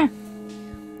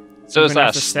 So is We're gonna that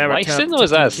have to stare at slicing her or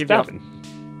is to that keep it up.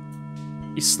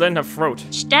 stabbing? He slit in her throat.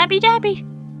 Stabby dabby.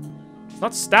 It's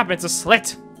not stabbing, it's a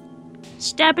slit.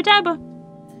 Stabba dabba.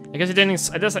 I guess I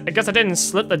didn't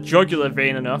slit the jugular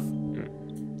vein enough.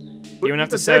 You would have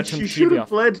to said search him she should completely have off.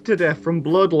 bled to death from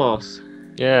blood loss.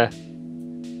 Yeah.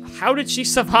 How did she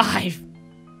survive?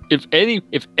 If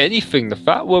anything, the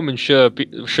fat woman should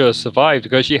have survived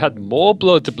because she had more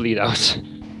blood to bleed out.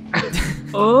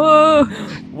 Oh.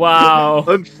 Wow.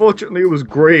 Unfortunately, it was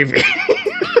gravy.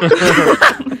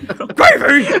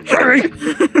 Gravy!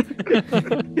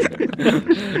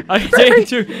 I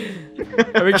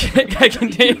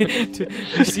continue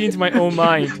to see into my own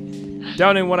mind,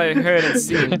 down in what I heard and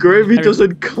seen. Gravy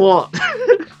doesn't clot.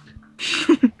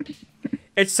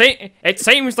 It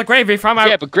seems the gravy from our...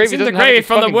 Yeah, but gravy doesn't the gravy have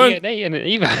from the wound. DNA in it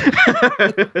either.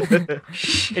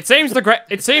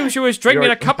 It seems she was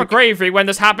drinking a cup of gravy when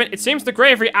this happened. It seems the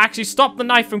gravy actually stopped the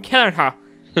knife from killing her.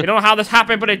 We don't know how this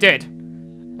happened, but it did.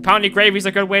 Apparently, gravy's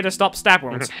a good way to stop stab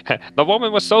wounds. The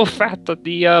woman was so fat that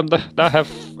that her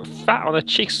fat on her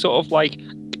cheeks sort of like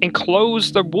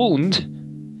enclosed the wound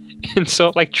and sort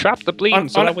of like trapped the bleeding,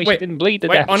 so that way she didn't bleed to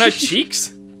death. On her cheeks?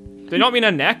 Do you not mean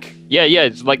her neck? Yeah,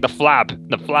 it's like the flab.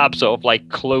 The flab sort of like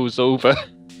closed over.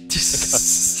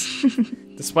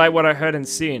 Despite what I heard and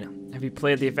seen, I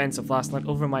replayed the events of last night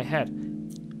over my head,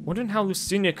 wondering how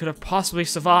Lucinia could have possibly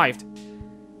survived.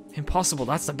 Impossible,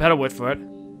 that's the better word for it.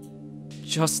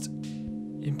 Just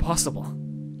impossible.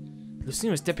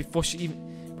 Lucinia was dead before she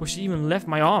even left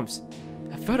my arms.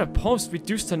 I felt her pulse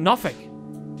reduced to nothing.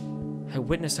 I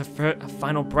witnessed her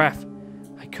final breath.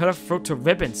 I cut her throat to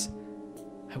ribbons.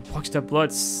 I watched her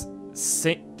blood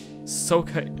soak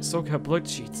her bed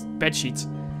sheets.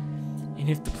 And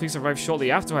if the police arrived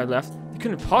shortly after I left, they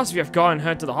couldn't possibly have gotten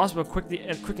her to the hospital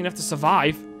quick enough to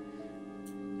survive.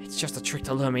 It's just a trick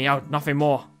to lure me out, nothing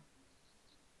more.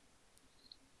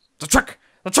 The trick!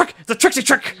 The tricksy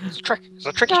trick! It's a trick. It's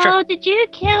a tricky So, trick. did you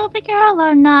kill the girl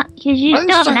or not? Because you still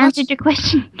haven't answered your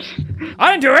question.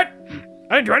 I didn't do it!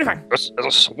 I didn't do anything! There's a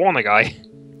Swanner guy.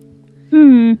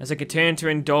 As I continued to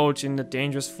indulge in the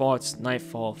dangerous thoughts,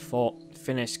 nightfall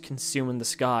finished consuming the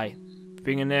sky,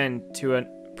 bringing an end to a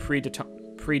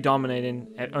predominating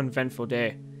and uneventful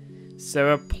day.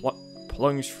 Sarah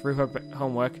plunged through her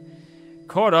homework,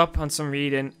 caught up on some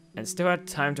reading, and still had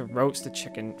time to roast the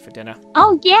chicken for dinner.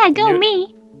 Oh yeah, go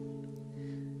me.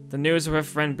 The news of her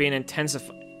friend being in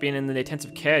the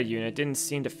intensive care unit didn't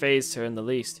seem to faze her in the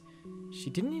least. She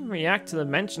didn't even react to the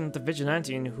mention of the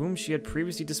vigilante in whom she had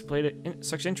previously displayed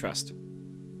such interest.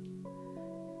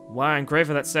 While I'm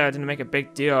grateful that Sarah didn't make a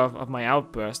big deal of my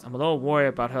outburst, I'm a little worried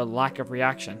about her lack of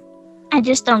reaction. I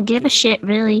just don't give a shit,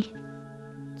 really.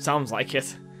 Sounds like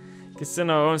it. Considering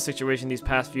our own situation these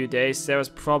past few days, Sarah's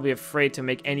probably afraid to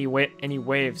make any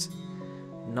waves.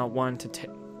 Not one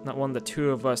the two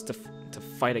of us to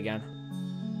fight again.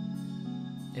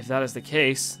 If that is the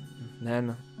case,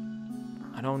 then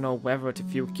I don't know whether to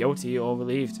feel guilty or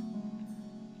relieved.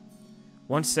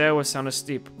 Once Sarah was sound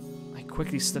asleep, I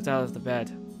quickly slipped out of the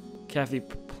bed, carefully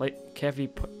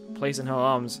placing her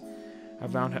arms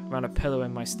around a pillow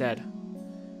in my stead.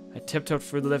 I tiptoed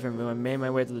through the living room and made my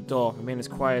way to the door, remaining as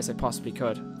quiet as I possibly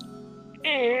could.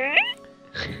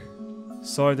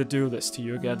 Sorry to do this to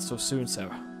you again so soon,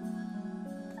 Sarah.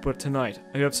 But tonight,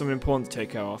 I have something important to take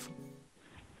care of.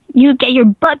 You get your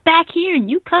butt back here and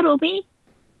you cuddle me.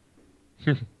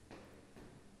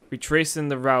 Retracing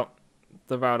the route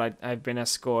I've been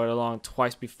escorted along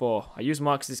twice before. I used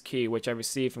Marcus's key, which I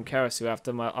received from Karasu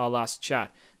after our last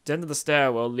chat, to enter the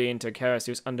stairwell leading to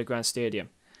Karasu's underground stadium.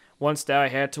 Once there, I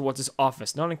headed towards his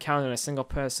office, not encountering a single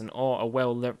person or a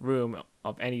well-lit room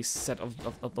of any set of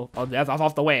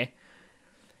the way.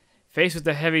 Faced with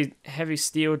the heavy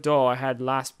steel door I had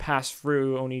last passed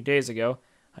through only days ago,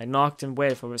 I knocked and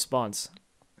waited for a response.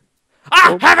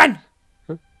 Ah! Heaven!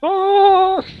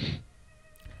 Oh!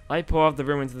 I poured out of the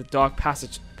room into the dark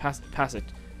passage.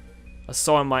 I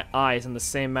saw in my eyes in the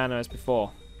same manner as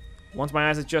before. Once my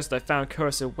eyes adjusted, I found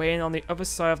Karasu waiting on the other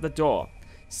side of the door,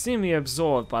 seemingly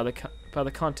absorbed by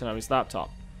the content of his laptop.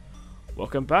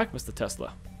 Welcome back, Mr.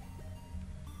 Tesla.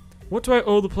 What do I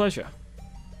owe the pleasure?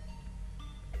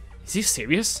 Is he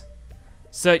serious?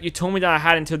 Sir, you told me that I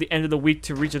had until the end of the week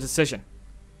to reach a decision.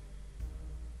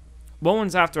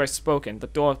 Moments after I spoken, the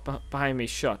door behind me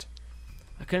shut.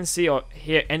 I couldn't see or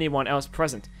hear anyone else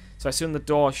present, so I assumed the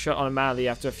door shut automatically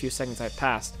after a few seconds had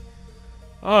passed.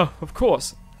 Oh, of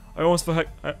course. I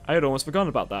had almost forgotten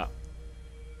about that.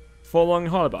 Thought long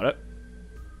and hard about it.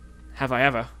 Have I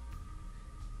ever?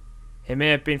 It may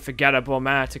have been forgettable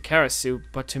matter to Karasu,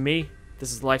 but to me,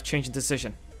 this is a life-changing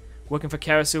decision. Working for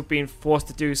Karasu, being forced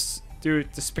to do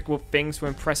despicable things for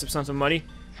impressive sums of money.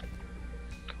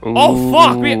 Ooh. Oh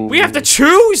fuck! We have to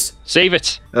choose. Save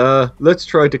it. Let's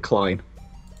try decline.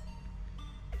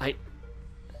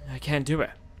 I can't do it.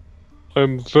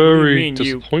 I'm very You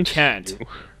disappointed. can't.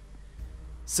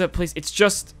 Sir, please, it's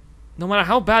just... No matter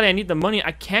how badly I need the money,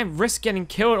 I can't risk getting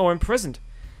killed or imprisoned.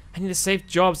 I need a safe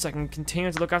job so I can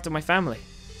continue to look after my family.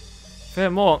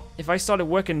 Furthermore, if I started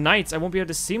working nights, I won't be able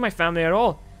to see my family at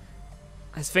all.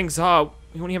 As things are,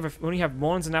 we only have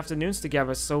mornings and afternoons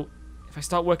together, so if I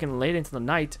start working late into the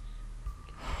night...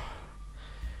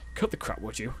 Cut the crap,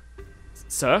 would you?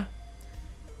 Sir?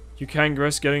 You can't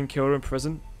risk getting killed or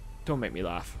imprisoned? Don't make me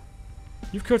laugh.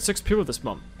 You've killed 6 people this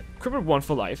month, crippled 1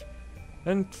 for life,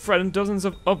 and threatened dozens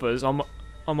of others on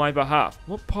my behalf.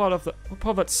 What part of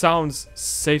that sounds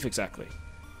safe exactly?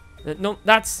 No,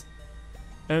 that's...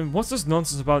 And what's this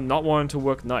nonsense about not wanting to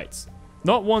work nights?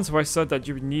 Not once have I said that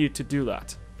you needed to do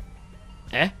that.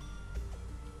 Eh?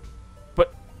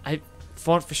 But I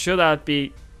thought for sure that'd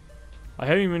be... I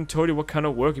haven't even told you what kind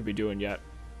of work you'd be doing yet.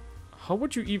 How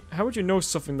would you know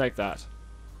something like that?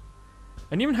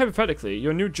 And even hypothetically,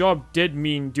 your new job did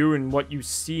mean doing what you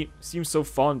seem so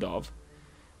fond of.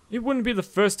 It wouldn't be the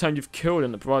first time you've killed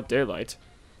in the broad daylight.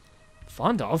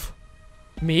 Fond of?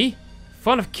 Me?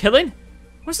 Fond of killing?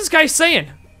 What's this guy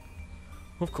saying?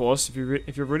 Of course, if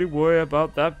you're really worried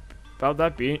about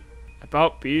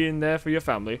being there for your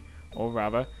family, or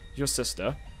rather, your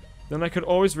sister, then I could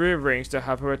always rearrange to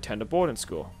have her attend a boarding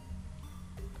school.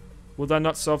 Will that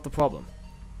not solve the problem?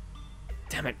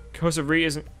 Damn it, Kosari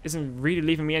isn't really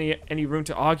leaving me any room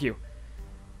to argue.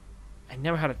 I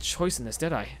never had a choice in this,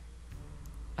 did I?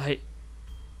 I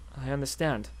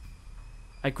understand.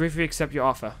 I gratefully accept your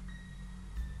offer.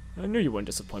 I knew you wouldn't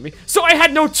disappoint me. So I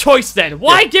had no choice then!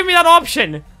 Why give me that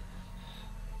option?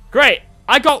 Great!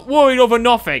 I got worried over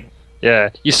nothing! Yeah,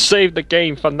 you saved the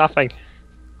game for nothing.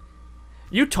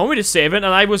 You told me to save it and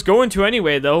I was going to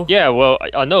anyway though. Yeah, well,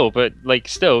 I know, but, like,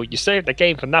 still, you saved the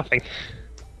game for nothing.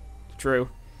 True.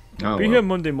 Oh, Be well. here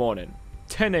Monday morning,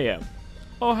 10 AM.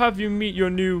 I'll have you meet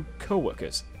your new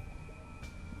co-workers.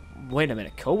 Wait a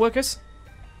minute, co-workers?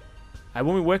 I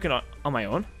won't be working on my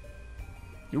own.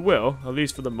 You will, at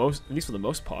least for the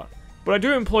most part. But I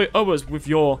do employ others with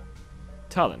your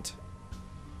talent.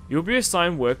 You'll be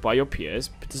assigned work by your peers,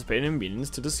 participating in meetings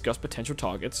to discuss potential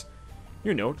targets.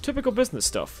 You know, typical business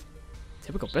stuff.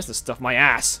 Typical business stuff, my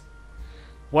ass.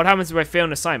 What happens if I fail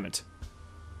an assignment?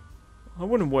 I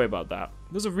wouldn't worry about that.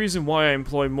 There's a reason why I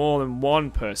employ more than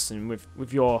one person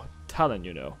with your talent,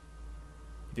 you know.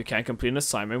 If you can't complete an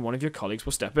assignment, one of your colleagues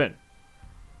will step in.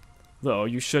 Though,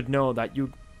 you should know that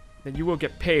you will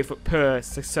get paid per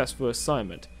successful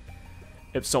assignment.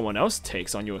 If someone else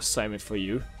takes on your assignment for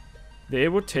you, they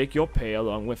will take your pay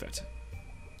along with it.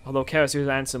 Although Karasu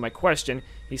answered my question,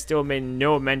 he still made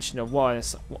no mention of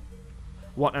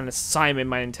what an assignment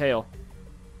might entail,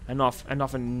 and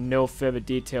offered no further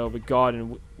detail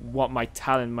regarding what my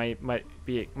talent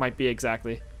might be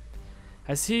exactly.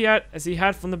 As he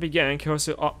had from the beginning,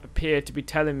 Karasu appeared to be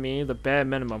telling me the bare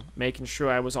minimum, making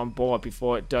sure I was on board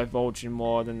before divulging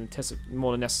more than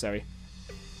necessary.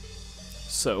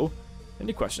 So,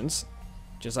 any questions?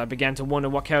 Just as I began to wonder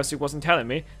what Karasu wasn't telling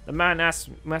me, the man asked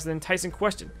an enticing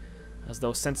question, as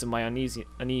though sensing my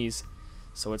unease.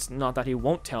 So it's not that he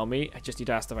won't tell me, I just need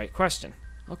to ask the right question.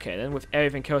 Okay, then with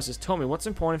everything Kos has told me, what's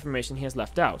important information he has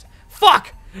left out?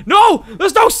 Fuck! No!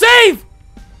 There's no save!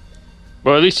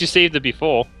 Well, at least you saved it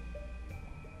before.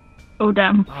 Oh,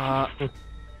 damn.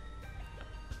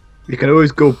 You can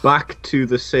always go back to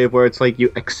the save where it's like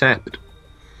you accept.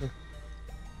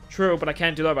 True, but I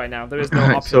can't do that right now. There is no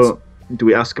Alright, options. so do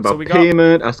we ask about we got-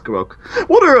 payment? Ask about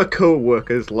what are our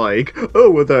co-workers like? Oh,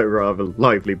 well, they're a rather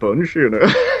lively bunch, you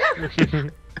know.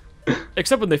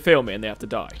 Except when they fail me and they have to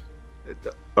die.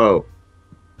 Oh,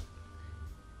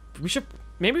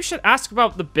 Maybe we should ask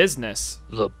about the business.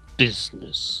 The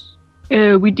business.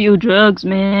 We do drugs,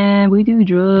 man. We do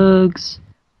drugs.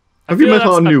 have you feel met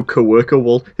our that's new co-worker,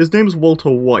 Walt? His name's Walter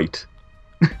White.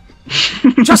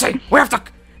 Jesse, we have to.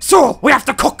 So we have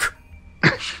to cook.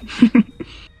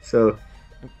 So,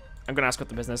 I'm gonna ask about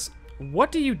the business.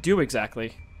 What do you do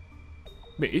exactly?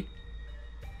 Me?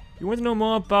 You want to know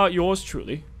more about yours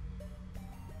truly?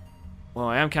 Well,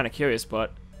 I am kind of curious,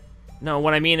 but no.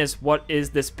 What I mean is, what is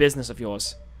this business of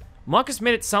yours? Marcus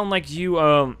made it sound like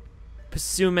you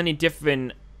pursue many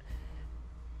different.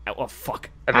 Oh fuck.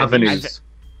 avenues.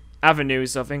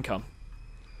 Avenues of income.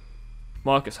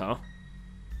 Marcus, huh?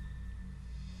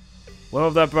 Well,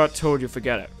 if that brat told you,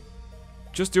 forget it.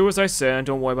 Just do as I say and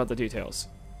don't worry about the details.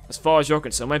 As far as you're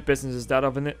concerned, my business is that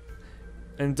of an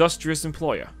industrious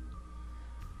employer.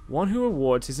 One who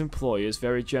rewards his employers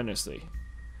very generously.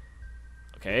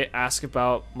 Okay, ask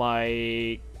about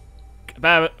my...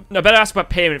 No, better ask about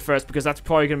payment first, because that's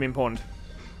probably going to be important.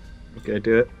 Okay,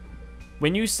 do it.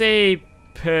 When you say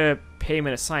per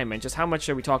payment assignment, just how much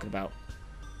are we talking about?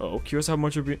 Oh, curious how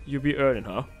much you'll be earning,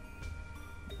 huh?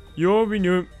 Your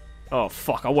renewing... Oh,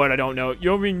 fuck, a word I don't know.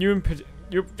 Your renewing...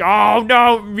 Oh,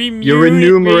 no! Your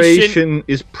remuneration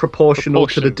is proportional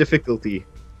to the difficulty.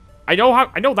 I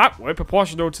know that word,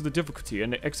 proportional to the difficulty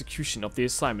and the execution of the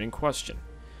assignment in question.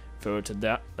 Further to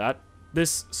that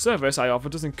this service I offer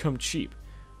doesn't come cheap.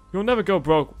 You'll never go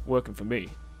broke working for me.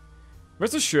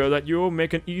 Rest assured that you'll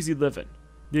make an easy living.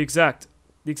 The exact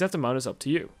amount is up to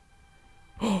you.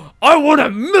 I want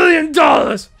 $1 million!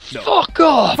 No. Fuck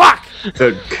off! Fuck!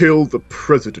 Then kill the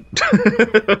president.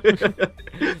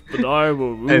 But I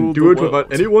will rule And do the it without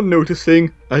world. anyone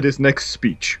noticing at his next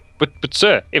speech. But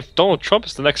sir, if Donald Trump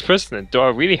is the next president, do I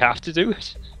really have to do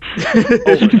it?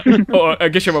 I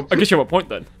guess you have a point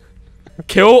then.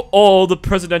 Kill all the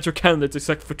presidential candidates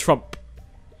except for Trump.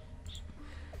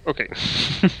 Okay.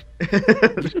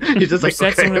 He's just like,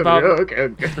 said okay, something about- okay,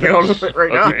 get on with it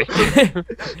right now. Okay.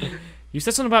 You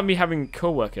said something about me having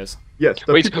co-workers. Yes.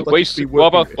 the Wait, people that wait, you be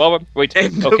working with. wait.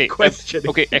 End of Okay, question.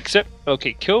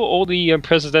 okay. Kill all the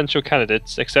presidential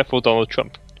candidates except for Donald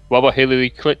Trump. What about Hillary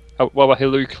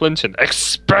Clinton?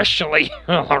 Especially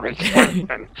Hillary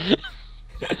Clinton.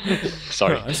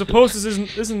 Sorry. I suppose this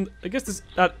isn't. I guess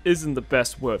that isn't the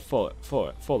best word for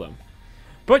them.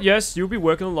 But yes, you'll be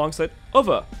working alongside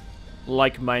other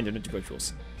like-minded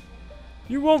individuals.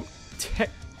 You won't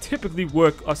typically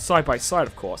work side by side,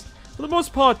 of course. For the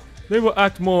most part, they will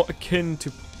act more akin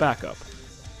to backup.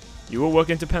 You will work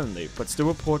independently, but still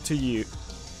report to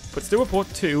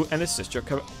and assist your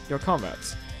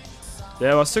comrades.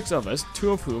 There are 6 others,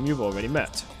 2 of whom you've already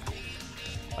met.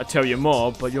 I'll tell you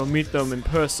more, but you'll meet them in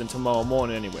person tomorrow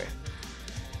morning anyway.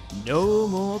 No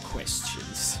more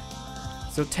questions.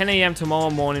 So 10 AM tomorrow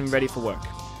morning, ready for work.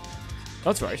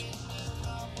 That's right.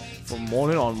 From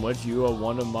morning onward, you are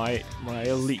one of my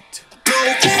elite.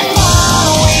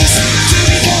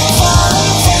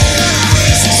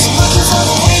 Looking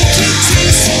for